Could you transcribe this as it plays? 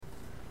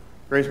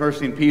Grace,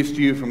 mercy, and peace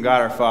to you from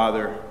God our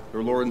Father,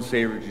 our Lord and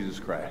Savior, Jesus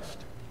Christ.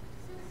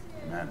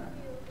 Amen.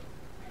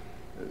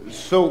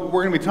 So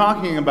we're going to be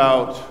talking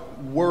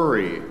about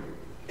worry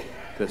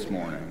this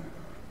morning.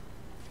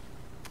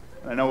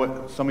 I know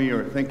what some of you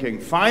are thinking.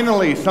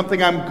 Finally,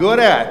 something I'm good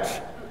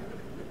at.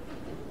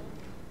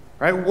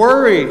 Right?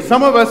 Worry.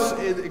 Some of us,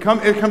 it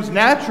comes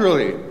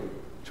naturally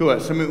to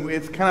us. I mean,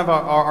 it's kind of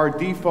our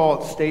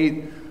default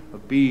state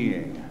of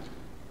being,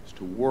 is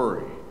to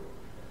worry.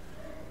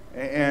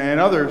 And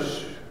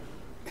others,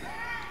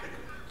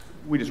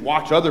 we just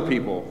watch other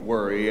people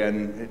worry,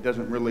 and it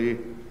doesn't really,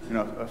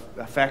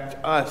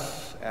 affect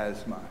us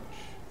as much.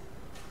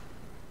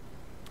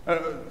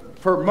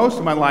 For most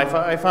of my life,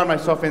 I found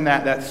myself in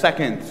that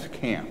second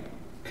camp.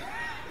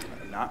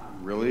 Not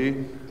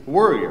really a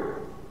worrier.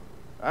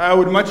 I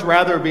would much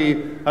rather be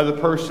the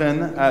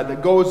person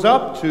that goes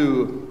up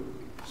to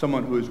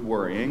someone who is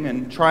worrying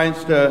and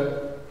tries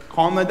to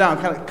calm them down,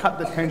 kind of cut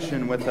the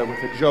tension with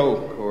a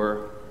joke,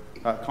 or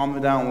calm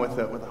them down with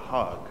a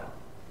hug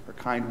or a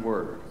kind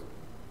word.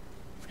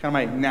 It's kind of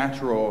my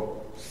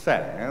natural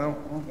setting. I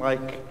don't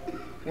like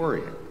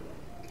worrying.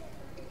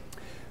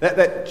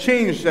 That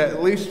changed,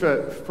 at least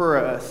for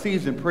a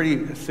season,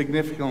 pretty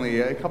significantly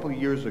a couple of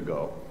years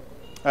ago.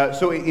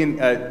 So in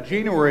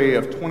January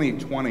of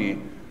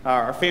 2020,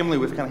 our family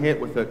was kind of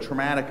hit with a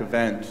traumatic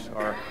event.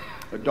 Our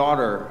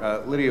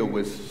daughter, Lydia,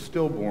 was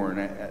stillborn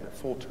at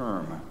full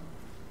term.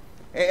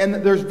 And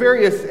there's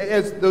various,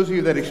 as those of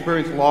you that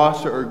experience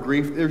loss or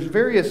grief, there's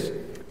various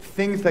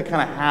things that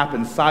kind of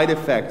happen, side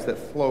effects that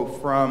flow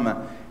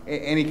from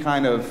any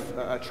kind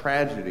of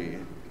tragedy.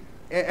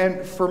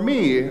 And for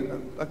me,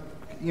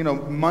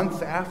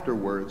 months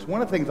afterwards,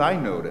 one of the things I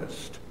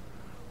noticed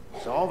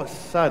was all of a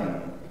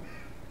sudden,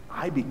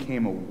 I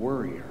became a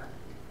worrier.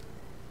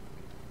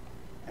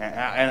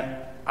 And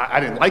I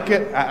didn't like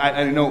it. I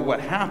didn't know what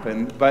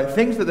happened. But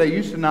things that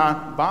used to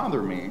not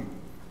bother me,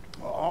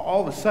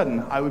 all of a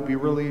sudden, I would be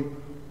really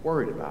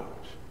worried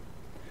about.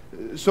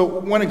 So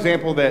one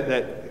example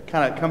that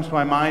kind of comes to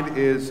my mind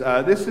is,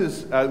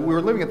 we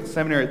were living at the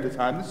seminary at the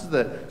time. This is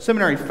the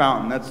seminary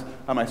fountain. That's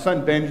my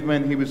son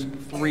Benjamin. He was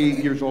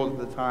 3 years old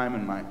at the time,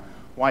 and my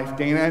wife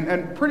Dana.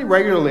 And pretty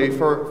regularly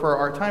for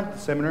our time at the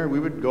seminary, we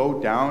would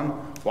go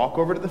down, walk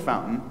over to the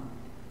fountain,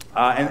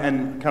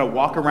 and kind of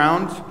walk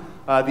around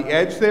the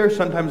edge there.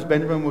 Sometimes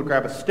Benjamin would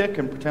grab a stick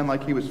and pretend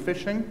like he was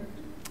fishing,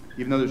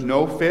 even though there's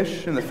no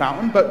fish in the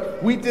fountain.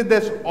 But we did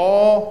this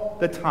all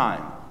the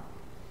time.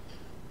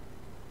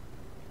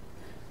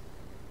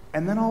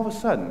 And then all of a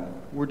sudden,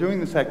 we're doing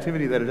this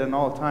activity that I've done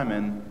all the time,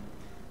 and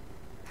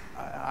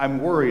I'm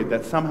worried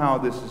that somehow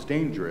this is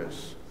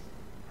dangerous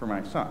for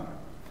my son.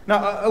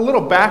 Now, a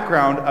little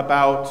background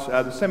about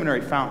the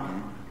seminary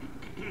fountain.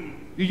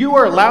 You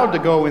are allowed to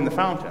go in the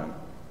fountain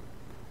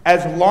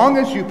as long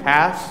as you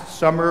pass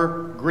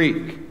summer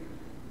Greek.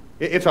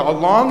 It's a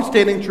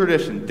long-standing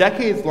tradition,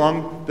 decades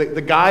long. The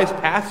guys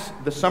pass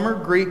the summer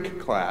Greek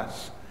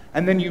class,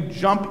 and then you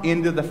jump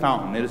into the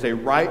fountain. It is a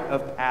rite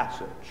of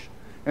passage.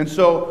 And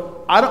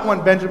so I don't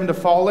want Benjamin to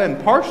fall in,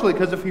 partially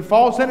because if he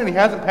falls in and he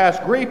hasn't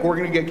passed Greek, we're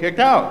going to get kicked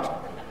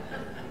out.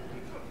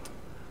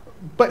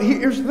 But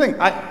here's the thing.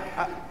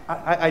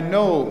 I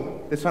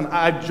know this one.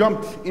 I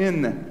jumped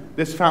in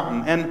this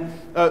fountain. And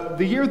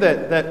the year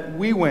that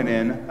we went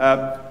in,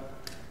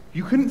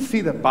 you couldn't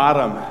see the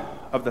bottom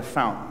of the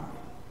fountain.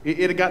 It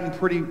had gotten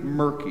pretty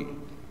murky.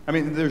 I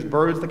mean, there's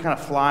birds that kind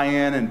of fly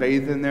in and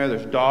bathe in there.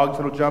 There's dogs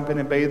that'll jump in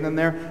and bathe in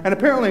there. And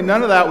apparently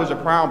none of that was a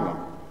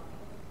problem.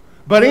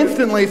 But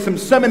instantly, some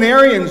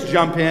seminarians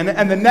jump in,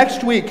 and the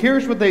next week,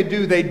 here's what they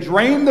do. They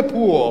drain the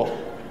pool,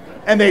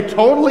 and they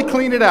totally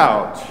clean it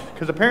out,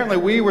 because apparently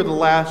we were the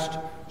last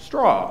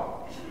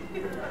straw.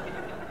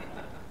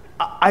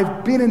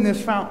 I've been in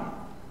this fountain.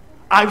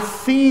 I've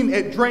seen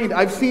it drained.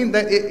 I've seen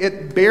that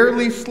it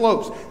barely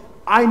slopes.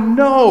 I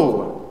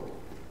know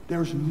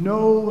there's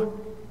no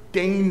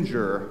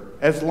danger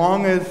as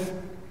long as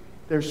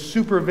there's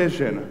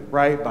supervision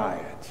right by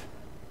it.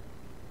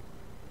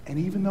 And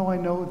even though I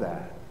know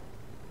that,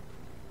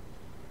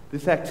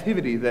 this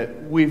activity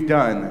that we've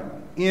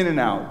done in and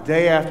out,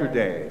 day after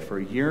day, for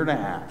a year and a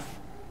half,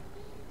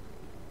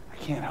 I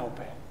can't help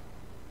it.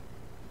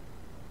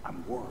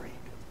 I'm worried.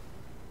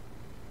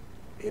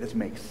 It doesn't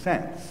make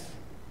sense.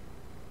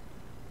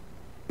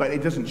 But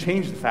it doesn't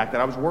change the fact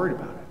that I was worried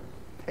about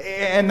it.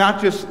 And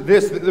not just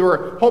this, there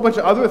were a whole bunch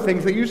of other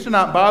things that used to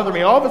not bother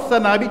me. All of a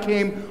sudden, I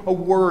became a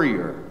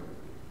worrier.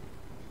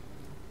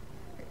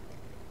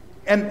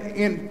 And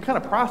in kind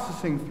of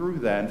processing through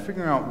that and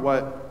figuring out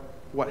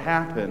what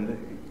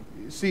happened,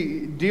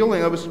 see,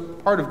 that was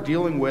part of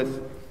dealing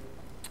with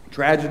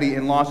tragedy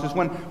and loss, is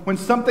when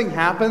something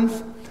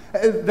happens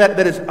that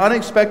is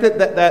unexpected,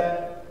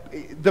 that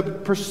the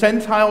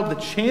percentile, the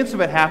chance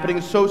of it happening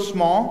is so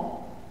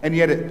small, and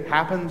yet it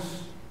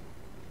happens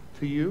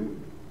to you.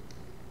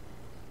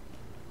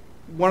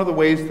 One of the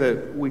ways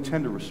that we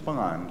tend to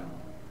respond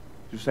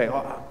is to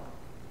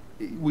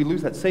say, we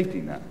lose that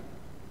safety net.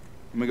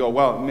 And we go,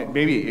 well,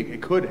 maybe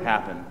it could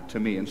happen to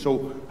me. And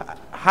so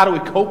how do we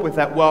cope with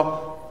that?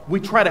 Well, we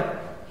try to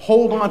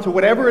hold on to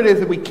whatever it is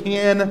that we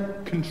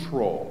can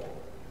control.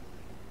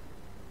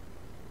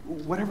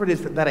 Whatever it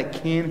is that I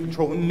can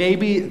control.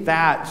 Maybe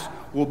that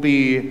will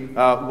be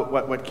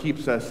what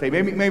keeps us safe.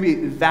 Maybe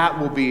that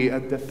will be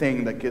the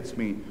thing that gets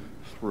me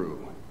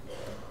through.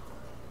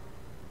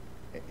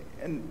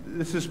 And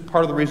this is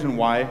part of the reason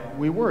why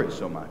we worry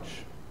so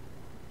much.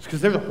 It's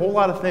because there's a whole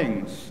lot of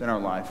things in our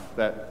life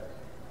that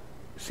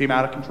seem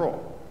out of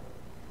control,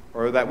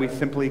 or that we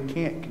simply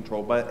can't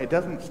control, but it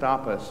doesn't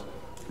stop us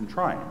from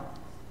trying.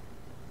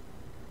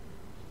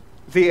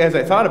 See, as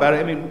I thought about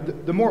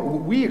it, the more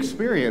we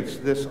experience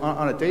this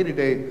on a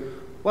day-to-day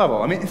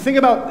level. Think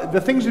about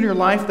the things in your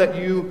life that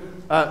you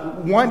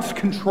want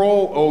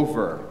control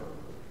over,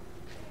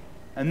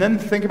 and then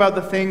think about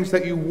the things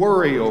that you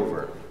worry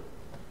over.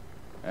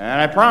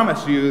 And I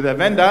promise you, the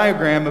Venn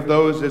diagram of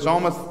those is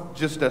almost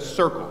just a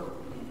circle.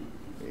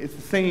 It's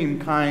the same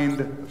kind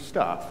of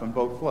stuff on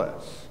both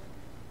lists.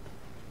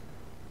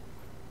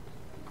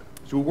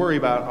 So we worry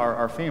about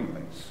our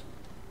families.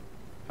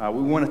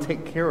 We want to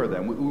take care of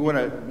them. We want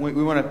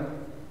to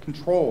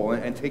control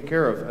and take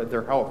care of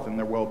their health and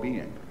their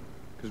well-being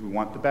because we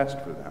want the best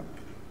for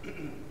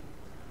them.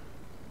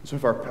 So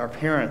if our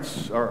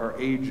parents are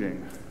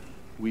aging,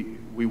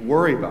 we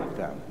worry about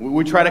them.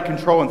 We try to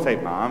control and say,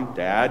 Mom,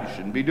 Dad, you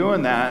shouldn't be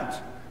doing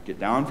that. Get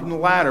down from the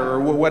ladder, or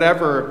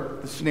whatever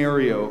the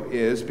scenario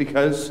is,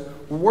 because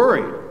we're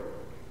worried.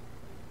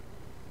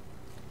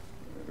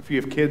 If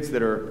you have kids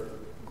that are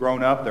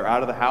grown up, they're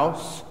out of the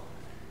house,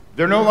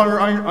 they're no longer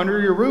under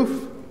your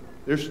roof.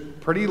 There's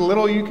pretty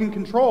little you can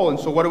control. And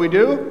so what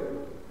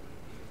do?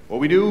 Well,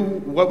 we do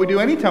what we do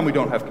anytime we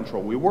don't have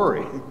control. We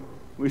worry.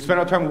 We spend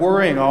our time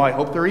worrying, I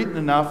hope they're eating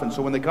enough. And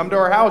so when they come to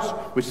our house,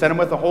 we send them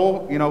with a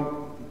whole,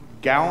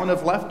 gallon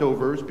of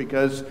leftovers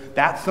because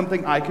that's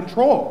something I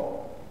control.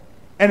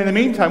 And in the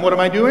meantime, what am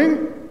I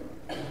doing?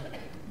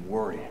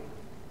 Worrying.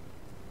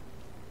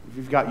 If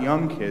you've got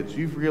young kids,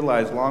 you've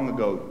realized long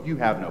ago you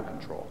have no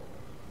control.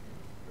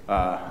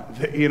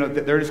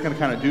 They're just going to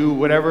kind of do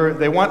whatever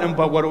they want,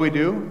 but what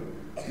do?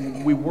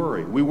 We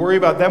worry. We worry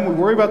about them. We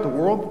worry about the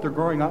world that they're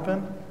growing up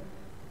in.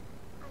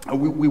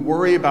 We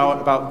worry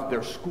about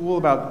their school,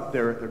 about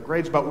their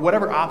grades, about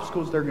whatever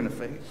obstacles they're going to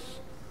face.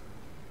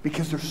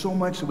 Because there's so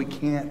much that we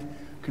can't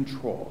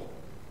control.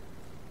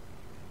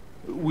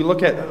 We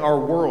look at our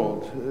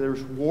world.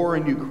 There's war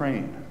in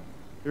Ukraine.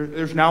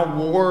 There's now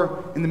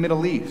war in the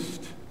Middle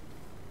East.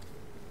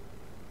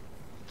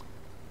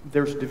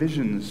 There's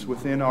divisions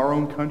within our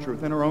own country,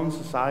 within our own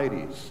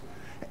societies.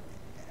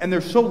 And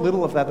there's so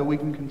little of that we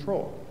can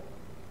control.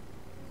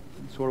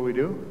 So what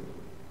do?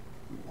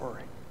 We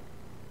worry.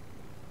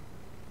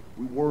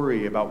 We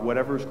worry about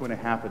whatever's going to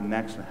happen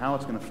next and how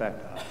it's going to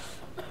affect us.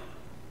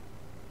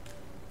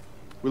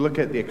 We look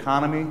at the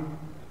economy,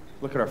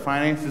 look at our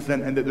finances,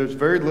 and there's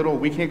very little.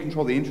 We can't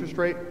control the interest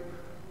rate.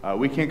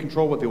 We can't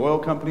control what the oil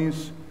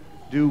companies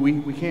do.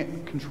 We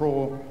can't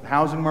control the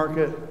housing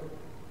market.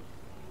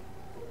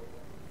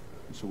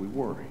 And so we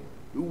worry.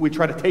 We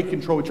try to take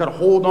control. We try to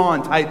hold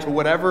on tight to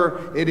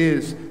whatever it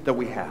is that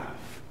we have.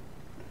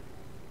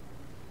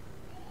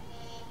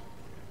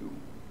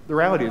 The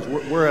reality is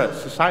we're a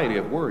society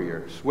of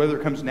worriers, whether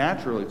it comes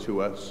naturally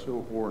to us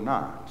or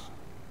not.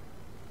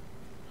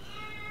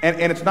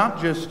 And it's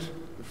not just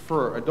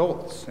for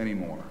adults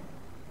anymore.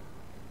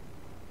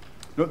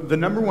 The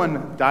number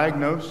one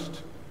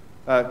diagnosed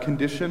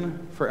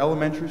condition for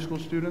elementary school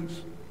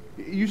students,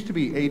 it used to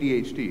be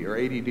ADHD or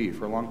ADD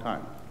for a long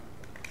time.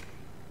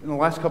 In the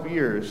last couple of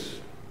years,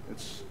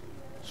 it's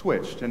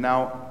switched, and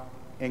now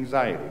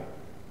anxiety.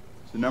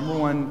 It's the number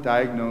one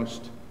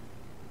diagnosed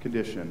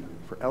condition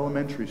for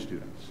elementary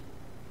students.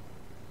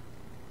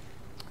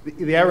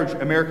 The average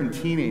American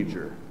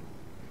teenager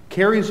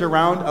carries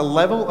around a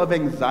level of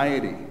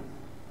anxiety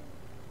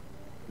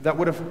that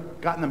would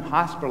have gotten them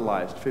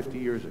hospitalized 50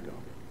 years ago.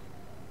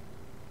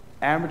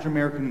 Average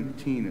American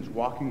teen is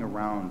walking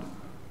around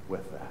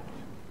with that.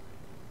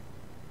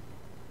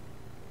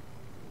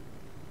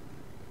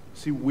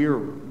 See, we're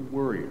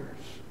worriers.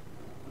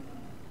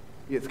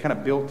 It's kind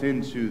of built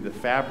into the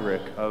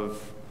fabric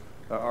of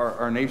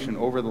our nation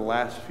over the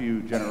last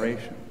few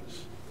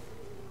generations.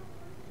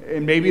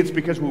 And maybe it's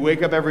because we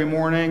wake up every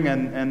morning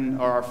and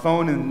our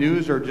phone and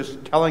news are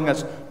just telling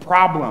us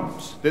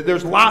problems.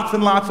 There's lots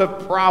and lots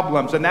of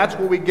problems, and that's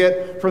what we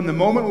get from the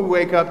moment we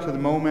wake up to the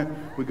moment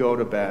we go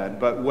to bed.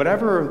 But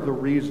whatever the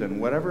reason,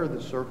 whatever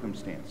the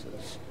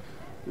circumstances,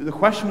 the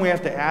question we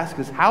have to ask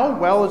is, how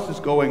well is this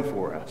going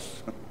for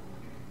us?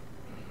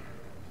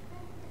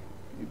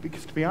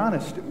 Because to be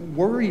honest,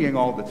 worrying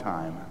all the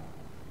time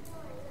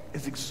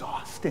is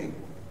exhausting.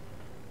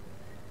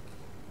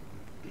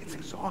 It's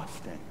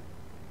exhausting.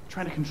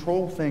 Trying to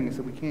control things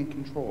that we can't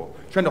control.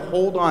 Trying to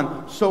hold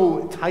on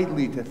so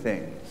tightly to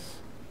things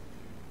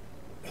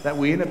that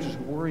we end up just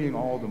worrying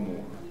all the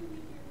more.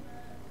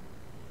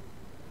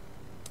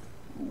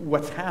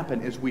 What's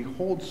happened is we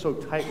hold so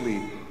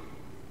tightly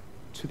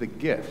to the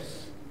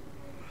gifts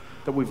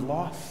that we've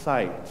lost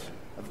sight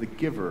of the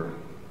giver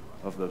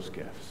of those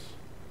gifts.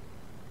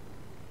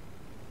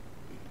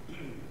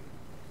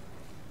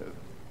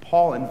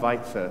 Paul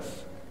invites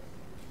us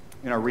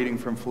in our reading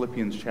from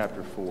Philippians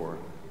chapter 4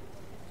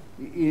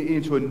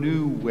 into a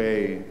new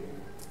way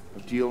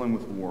of dealing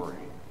with worry.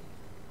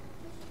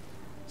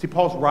 See,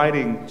 Paul's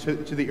writing to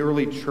the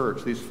early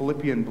church, these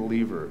Philippian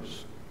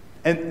believers,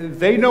 and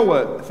they know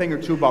a thing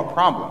or two about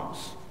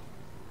problems,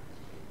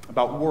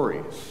 about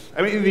worries.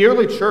 I mean, the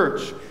early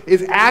church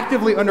is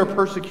actively under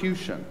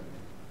persecution.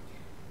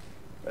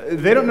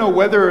 They don't know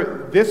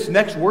whether this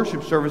next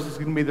worship service is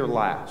going to be their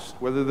last,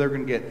 whether they're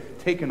going to get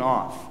taken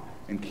off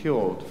and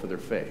killed for their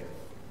faith,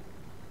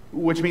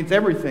 which means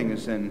everything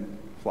is in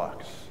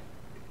flux.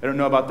 They don't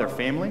know about their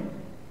family.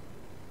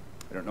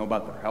 They don't know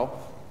about their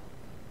health.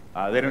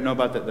 They don't know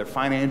about their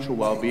financial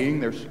well-being,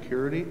 their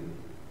security.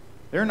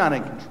 They're not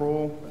in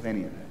control of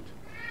any of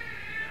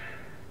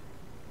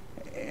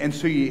it. And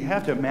so you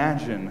have to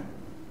imagine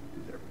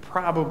they're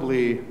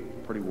probably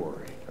pretty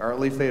worried, or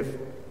at least they have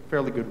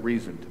fairly good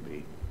reason to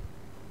be.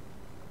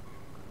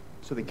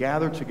 So they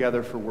gather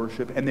together for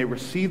worship, and they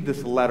receive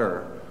this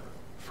letter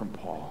from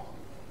Paul.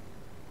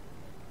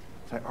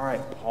 It's like, all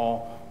right,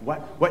 Paul,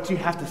 what do you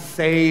have to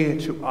say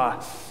to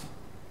us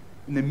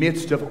in the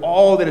midst of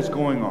all that is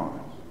going on?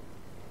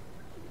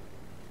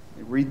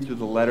 They read through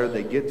the letter,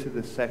 they get to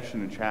this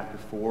section in chapter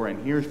 4,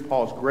 and here's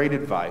Paul's great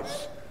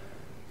advice.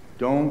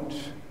 Don't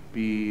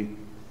be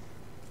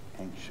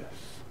anxious.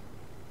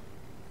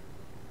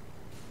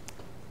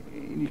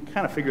 And you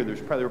kind of figure there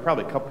were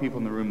probably a couple people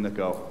in the room that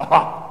go,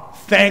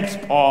 thanks,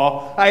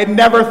 Paul. I had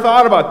never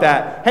thought about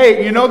that.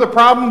 Hey, you know the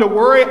problem to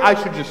worry?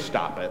 I should just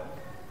stop it.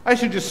 I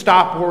should just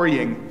stop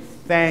worrying.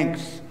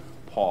 Thanks,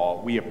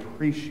 Paul. We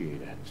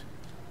appreciate it.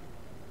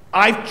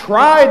 I've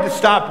tried to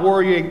stop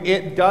worrying.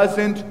 It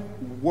doesn't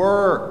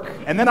work.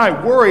 And then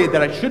I worried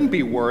that I shouldn't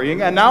be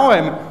worrying, and now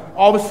I'm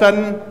all of a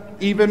sudden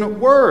even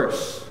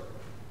worse.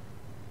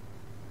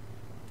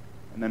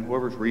 And then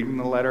whoever's reading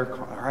the letter,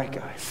 all right,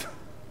 guys.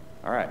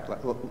 All right,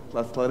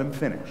 let's let him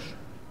finish.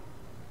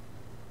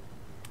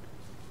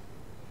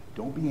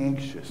 Don't be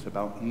anxious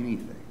about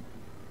anything.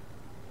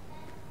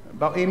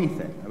 About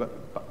anything. About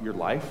your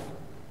life,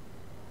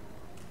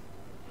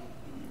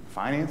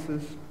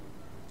 finances,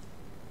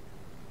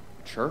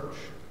 church,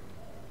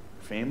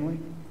 family.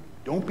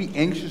 Don't be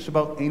anxious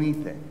about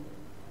anything.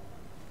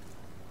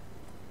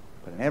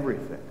 But in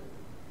everything,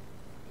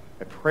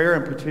 a prayer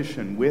and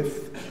petition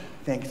with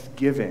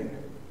thanksgiving,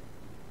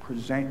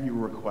 present your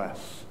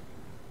requests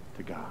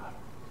to God.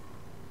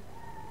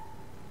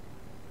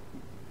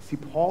 See,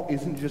 Paul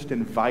isn't just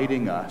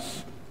inviting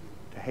us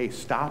to, hey,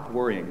 stop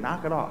worrying,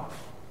 knock it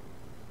off.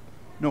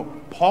 No,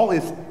 Paul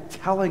is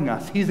telling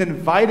us, he's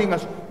inviting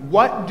us,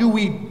 what do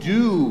we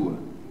do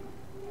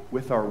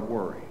with our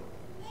worry?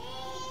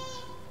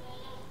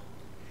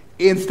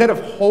 Instead of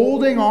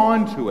holding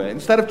on to it,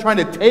 instead of trying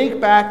to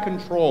take back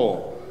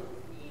control,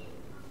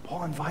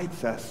 Paul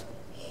invites us,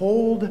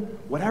 hold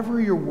whatever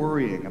you're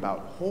worrying about,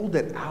 hold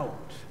it out.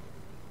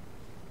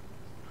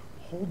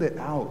 Hold it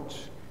out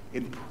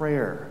in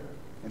prayer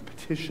and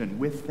petition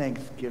with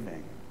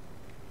thanksgiving.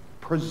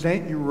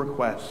 Present your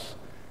requests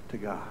to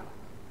God.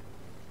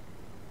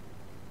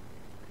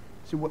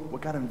 See, what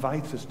God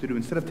invites us to do,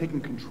 instead of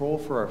taking control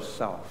for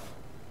ourselves,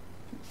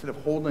 instead of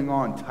holding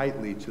on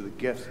tightly to the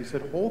gifts, he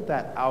said, hold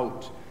that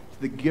out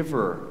to the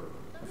giver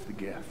of the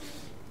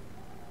gifts.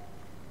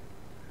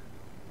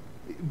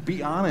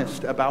 Be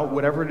honest about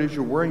whatever it is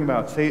you're worrying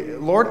about. Say,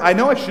 Lord, I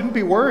know I shouldn't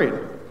be worried,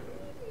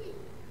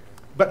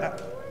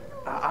 but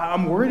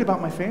I'm worried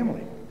about my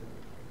family.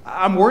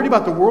 I'm worried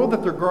about the world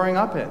that they're growing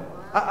up in.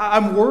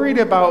 I'm worried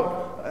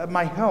about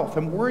my health.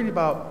 I'm worried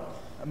about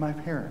my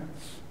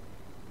parents.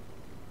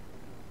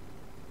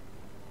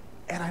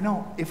 And I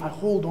know if I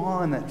hold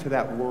on to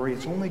that worry,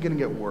 it's only going to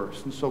get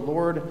worse. And so,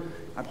 Lord,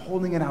 I'm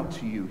holding it out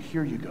to you.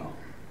 Here you go.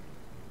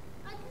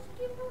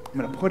 I'm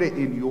going to put it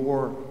in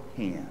your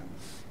hands.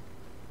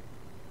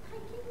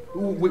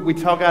 We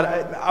tell God,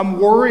 I'm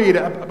worried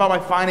about my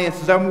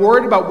finances. I'm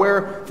worried about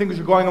where things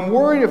are going. I'm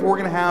worried if we're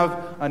going to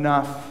have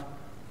enough.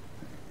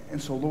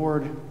 And so,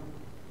 Lord,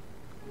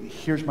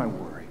 here's my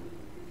worry.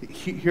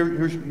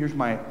 Here's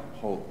my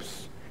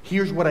hopes.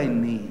 Here's what I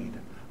need.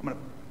 I'm going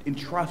to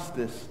entrust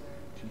this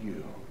to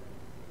you.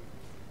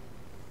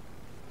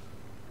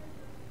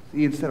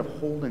 See, instead of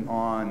holding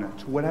on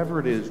to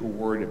whatever it is we're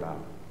worried about,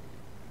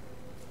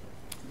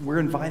 we're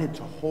invited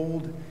to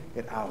hold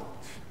it out.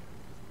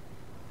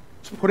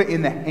 To put it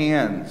in the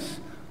hands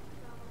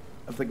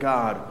of the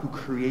God who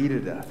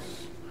created us.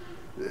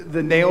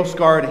 The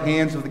nail-scarred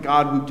hands of the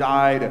God who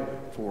died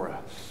for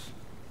us.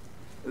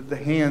 The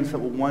hands that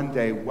will one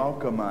day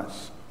welcome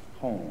us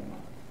home.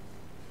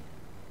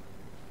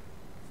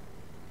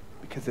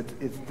 Because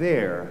it's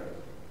there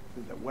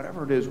that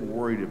whatever it is we're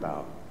worried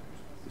about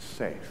is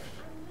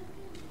safe.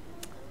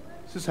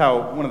 This is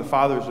how one of the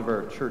fathers of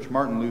our church,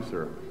 Martin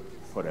Luther,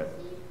 put it.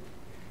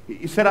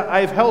 He said,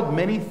 I have held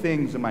many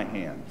things in my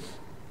hands,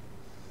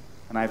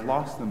 and I've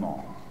lost them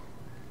all.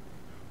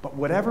 But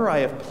whatever I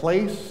have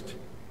placed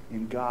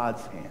in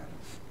God's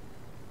hands,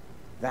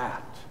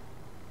 that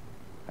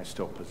I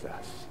still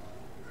possess.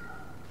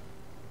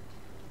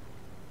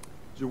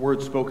 It's a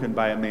word spoken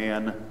by a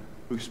man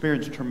who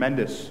experienced a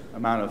tremendous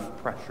amount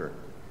of pressure,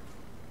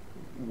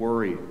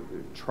 worry,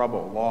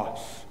 trouble,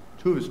 loss.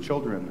 2 of his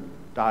children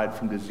died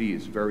from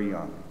disease very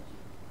young.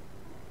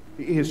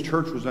 His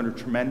church was under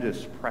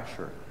tremendous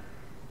pressure.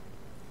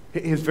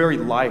 His very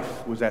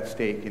life was at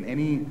stake in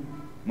any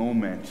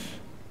moment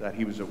that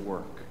he was at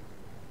work.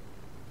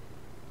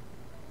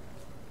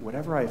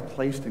 Whatever I have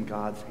placed in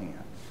God's hands,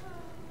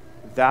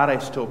 that I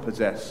still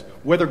possess.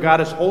 Whether God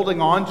is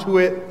holding on to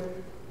it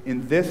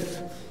in this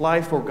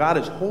life or God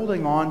is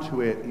holding on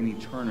to it in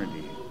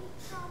eternity.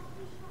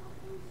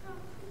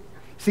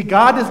 See,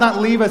 God does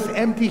not leave us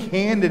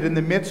empty-handed in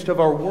the midst of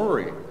our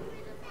worry.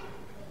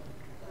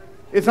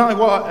 It's not like,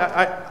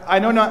 well, I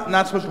know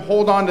not supposed to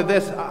hold on to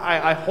this.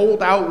 I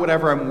hold out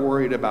whatever I'm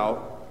worried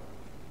about.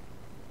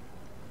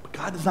 But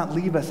God does not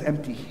leave us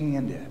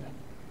empty-handed.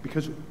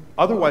 Because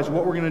otherwise,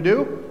 what we're going to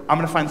do, I'm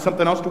going to find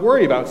something else to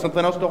worry about,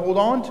 something else to hold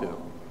on to.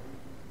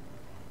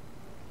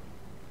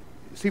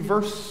 See,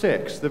 verse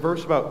 6, the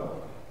verse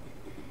about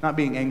not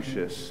being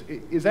anxious,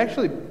 is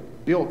actually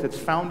built, it's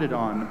founded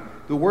on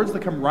the words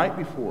that come right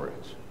before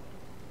it.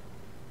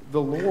 The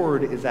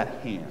Lord is at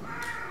hand.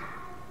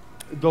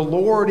 The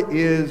Lord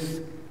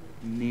is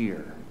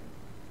near.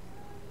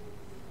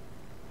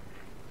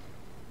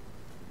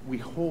 We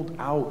hold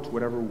out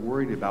whatever we're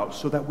worried about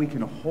so that we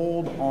can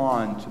hold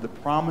on to the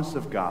promise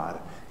of God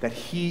that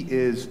He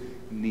is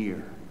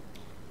near.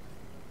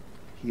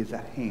 He is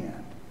at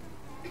hand.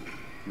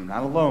 You're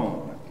not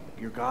alone.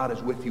 Your God is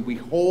with you. We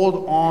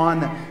hold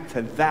on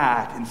to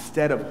that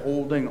instead of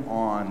holding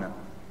on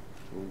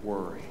to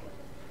worry.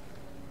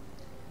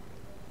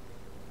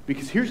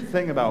 Because here's the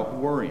thing about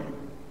worrying.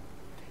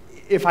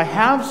 If I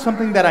have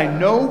something that I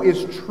know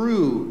is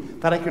true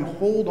that I can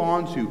hold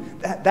on to,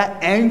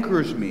 that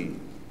anchors me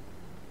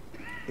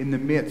in the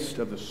midst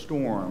of the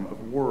storm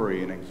of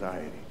worry and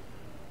anxiety.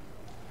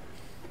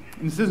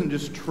 And this isn't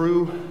just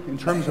true in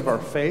terms of our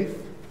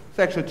faith. It's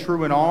actually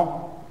true in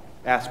all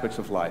aspects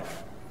of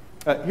life.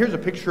 Here's a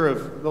picture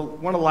of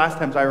one of the last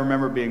times I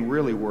remember being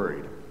really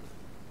worried.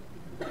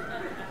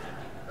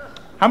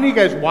 How many of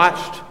you guys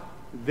watched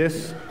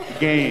this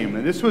game?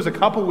 And this was a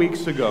couple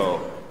weeks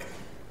ago.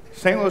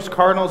 St. Louis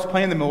Cardinals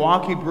playing the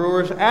Milwaukee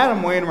Brewers.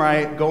 Adam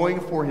Wainwright going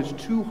for his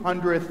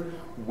 200th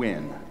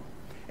win.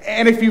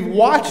 And if you've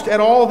watched at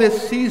all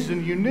this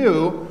season, you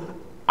knew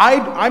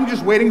I'm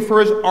just waiting for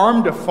his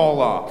arm to fall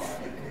off.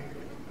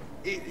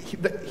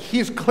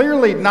 He's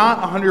clearly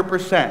not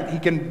 100%. He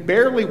can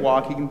barely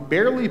walk. He can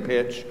barely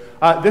pitch.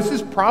 This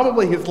is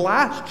probably his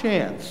last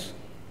chance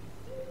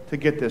to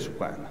get this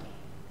win.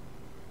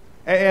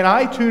 And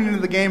I tuned into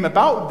the game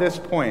about this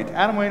point.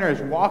 Adam Wainwright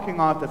is walking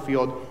off the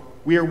field.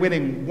 We are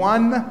winning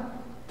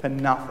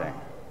 1-0.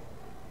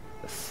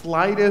 The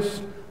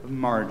slightest of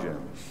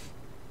margins.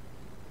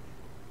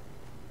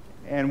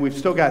 And we've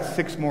still got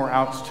 6 more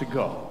outs to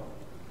go.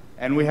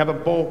 And we have a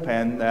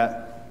bullpen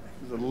that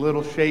is a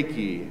little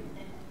shaky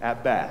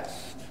at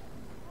best.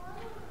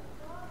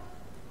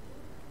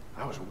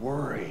 I was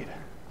worried.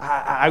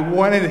 I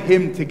wanted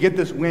him to get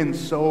this win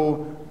so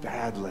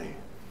badly.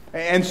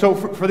 And so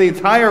for the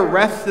entire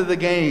rest of the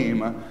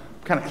game, I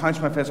kind of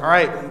clenched my fist. All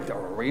right,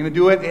 are we going to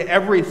do it?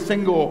 Every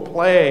single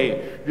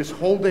play, just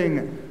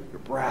holding your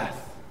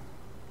breath.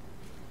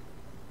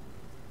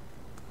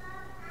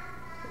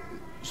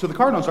 So the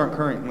Cardinals aren't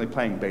currently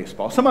playing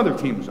baseball. Some other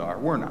teams are.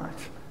 We're not,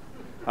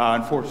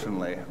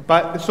 unfortunately.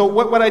 But so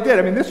what I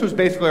did, this was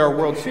basically our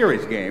World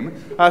Series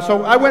game.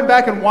 So I went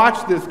back and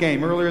watched this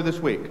game earlier this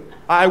week.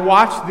 I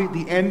watched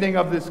the ending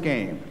of this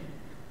game.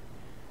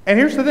 And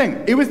here's the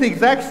thing. It was the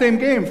exact same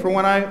game from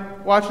when I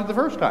watched it the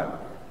first time.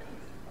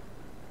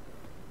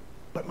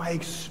 But my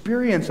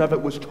experience of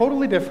it was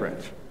totally different.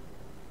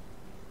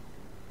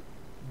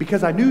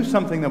 Because I knew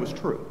something that was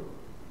true.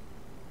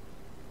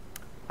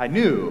 I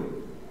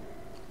knew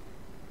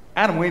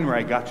Adam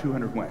Wainwright got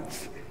 200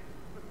 wins.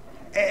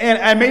 And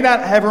I may not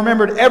have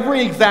remembered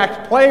every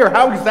exact play or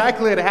how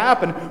exactly it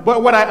happened,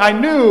 but what I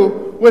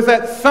knew was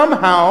that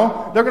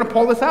somehow they're going to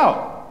pull this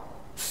out.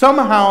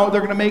 Somehow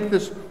they're going to make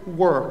this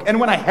work. And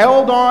when I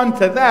held on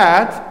to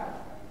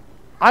that,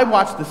 I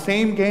watched the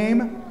same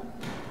game.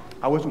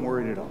 I wasn't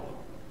worried at all.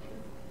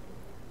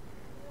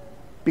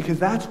 Because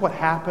that's what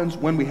happens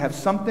when we have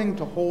something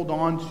to hold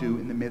on to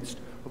in the midst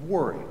of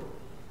worry.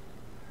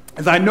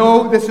 As I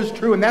know this is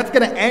true, and that's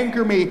going to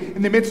anchor me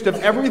in the midst of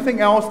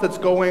everything else that's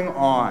going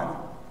on.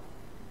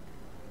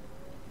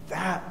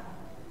 That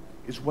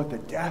is what the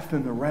death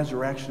and the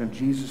resurrection of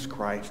Jesus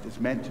Christ is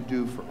meant to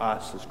do for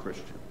us as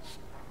Christians.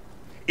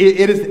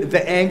 It is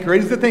the anchor.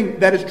 It is the thing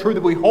that is true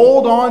that we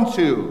hold on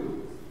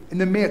to in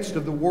the midst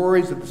of the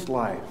worries of this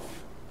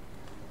life.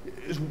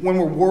 It's when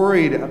we're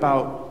worried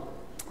about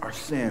our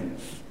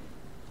sins.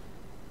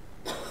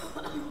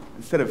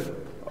 Instead of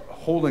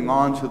holding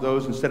on to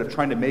those, instead of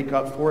trying to make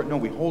up for it, no,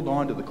 we hold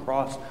on to the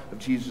cross of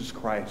Jesus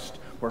Christ,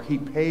 where He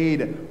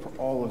paid for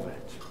all of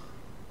it.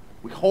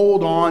 We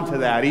hold on to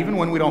that, even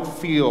when we don't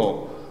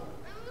feel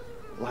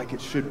like it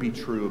should be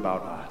true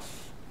about us.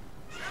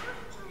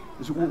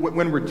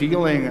 When we're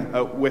dealing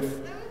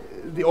with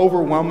the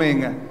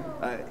overwhelming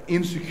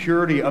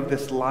insecurity of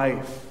this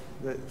life,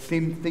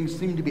 things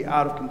seem to be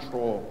out of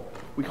control,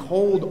 we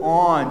hold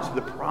on to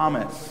the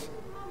promise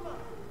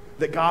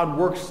that God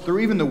works through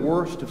even the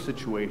worst of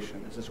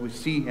situations as we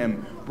see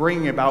him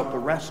bringing about the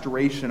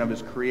restoration of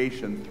his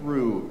creation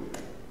through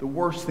the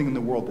worst thing in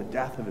the world, the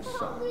death of his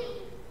son.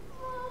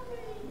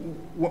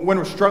 When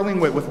we're struggling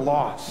with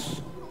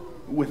loss,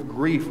 with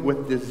grief,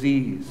 with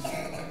disease,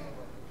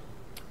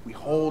 we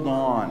hold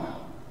on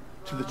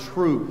to the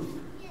truth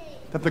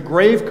that the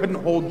grave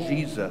couldn't hold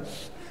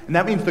Jesus. And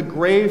that means the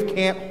grave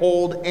can't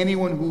hold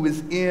anyone who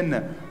is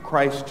in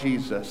Christ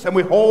Jesus. And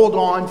we hold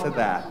on to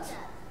that.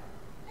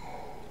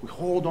 We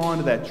hold on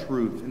to that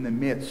truth in the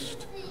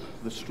midst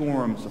of the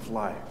storms of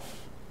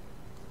life.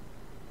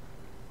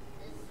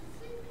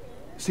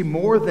 See,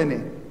 more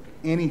than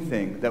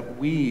anything that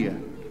we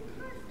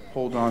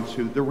hold on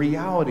to, the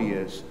reality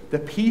is the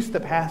peace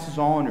that passes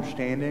all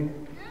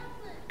understanding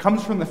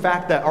comes from the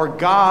fact that our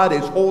God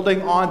is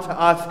holding on to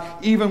us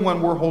even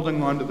when we're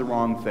holding on to the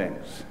wrong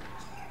things.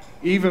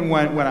 Even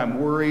when I'm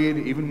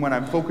worried, even when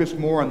I'm focused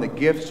more on the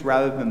gifts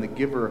rather than the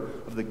giver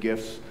of the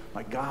gifts,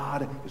 my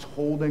God is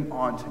holding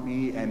on to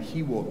me, and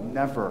he will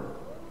never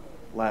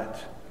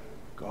let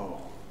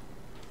go.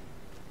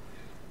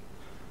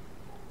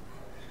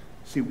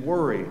 See,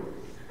 worry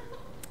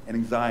and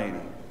anxiety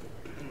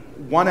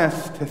want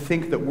us to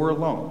think that we're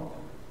alone.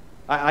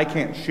 I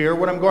can't share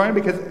what I'm going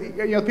because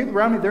people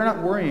around me, they're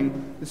not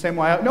worrying the same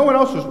way. No one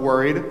else is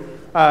worried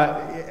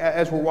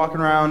as we're walking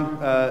around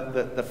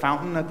the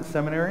fountain at the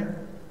seminary.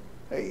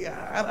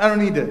 I don't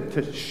need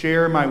to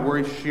share my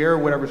worries, share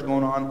whatever's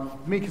going on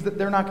with me, because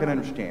they're not going to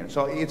understand.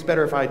 So it's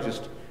better if I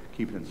just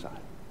keep it inside.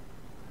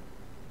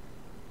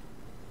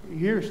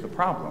 Here's the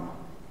problem.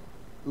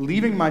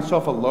 Leaving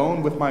myself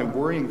alone with my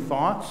worrying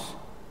thoughts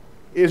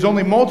is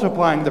only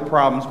multiplying the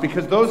problems,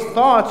 because those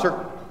thoughts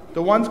are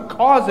the ones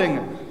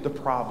causing the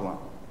problem.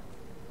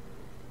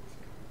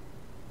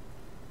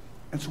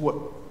 And so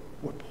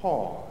what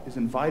Paul is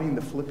inviting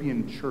the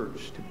Philippian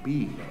church to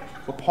be,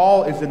 what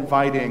Paul is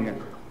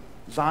inviting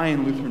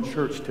Zion Lutheran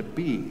Church to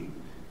be,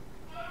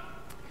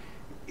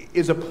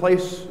 is a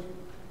place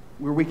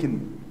where we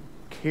can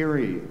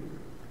carry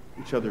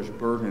each other's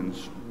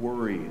burdens,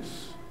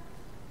 worries,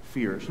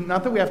 fears.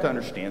 Not that we have to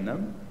understand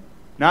them,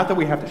 not that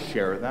we have to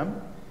share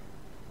them,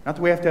 not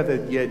that we have to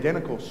have the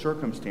identical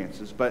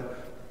circumstances,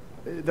 but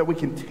that we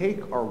can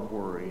take our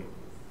worry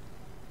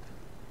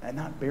and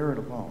not bear it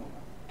alone.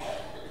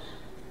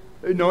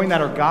 Knowing that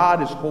our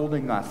God is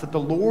holding us, that the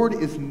Lord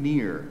is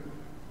near.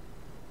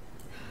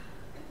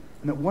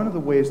 And that one of the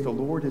ways the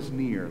Lord is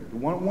near,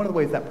 one of the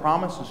ways that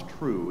promise is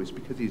true, is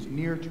because he's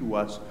near to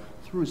us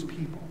through his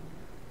people.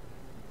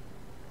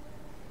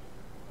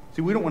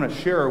 See, we don't want to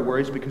share our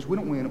worries because we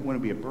don't want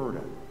to be a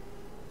burden.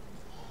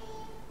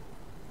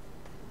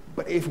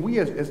 But if we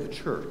as the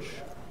church,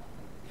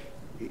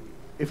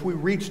 if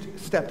we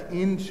stepped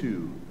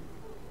into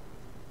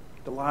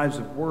the lives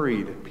of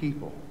worried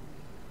people,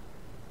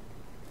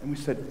 and we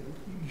said,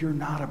 you're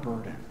not a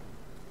burden.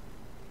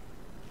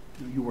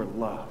 You are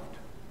loved.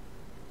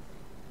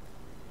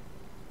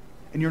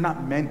 And you're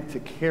not meant to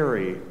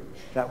carry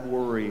that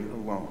worry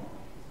alone.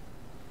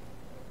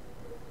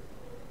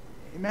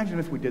 Imagine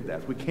if we did that,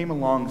 if we came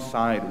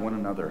alongside one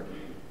another,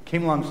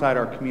 came alongside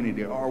our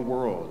community, our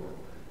world,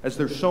 as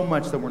there's so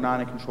much that we're not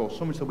in control,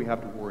 so much that we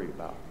have to worry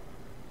about.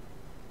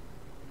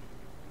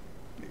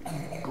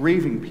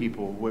 Grieving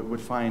people would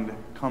find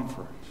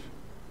comfort.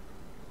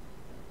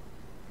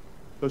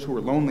 Those who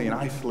are lonely and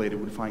isolated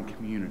would find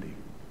community.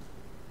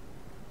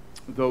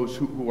 Those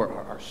who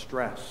are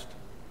stressed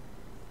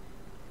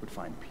would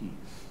find peace.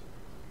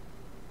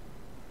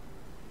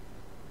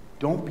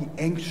 Don't be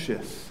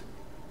anxious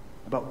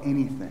about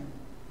anything,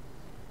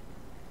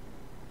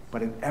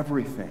 but in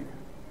everything,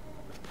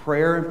 with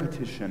prayer and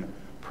petition,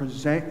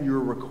 present your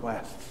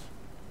requests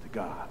to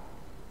God.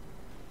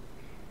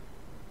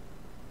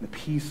 And the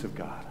peace of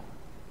God,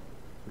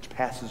 which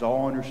passes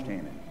all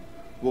understanding,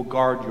 will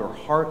guard your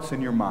hearts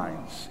and your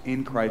minds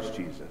in Christ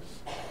Jesus.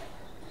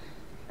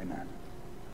 Amen.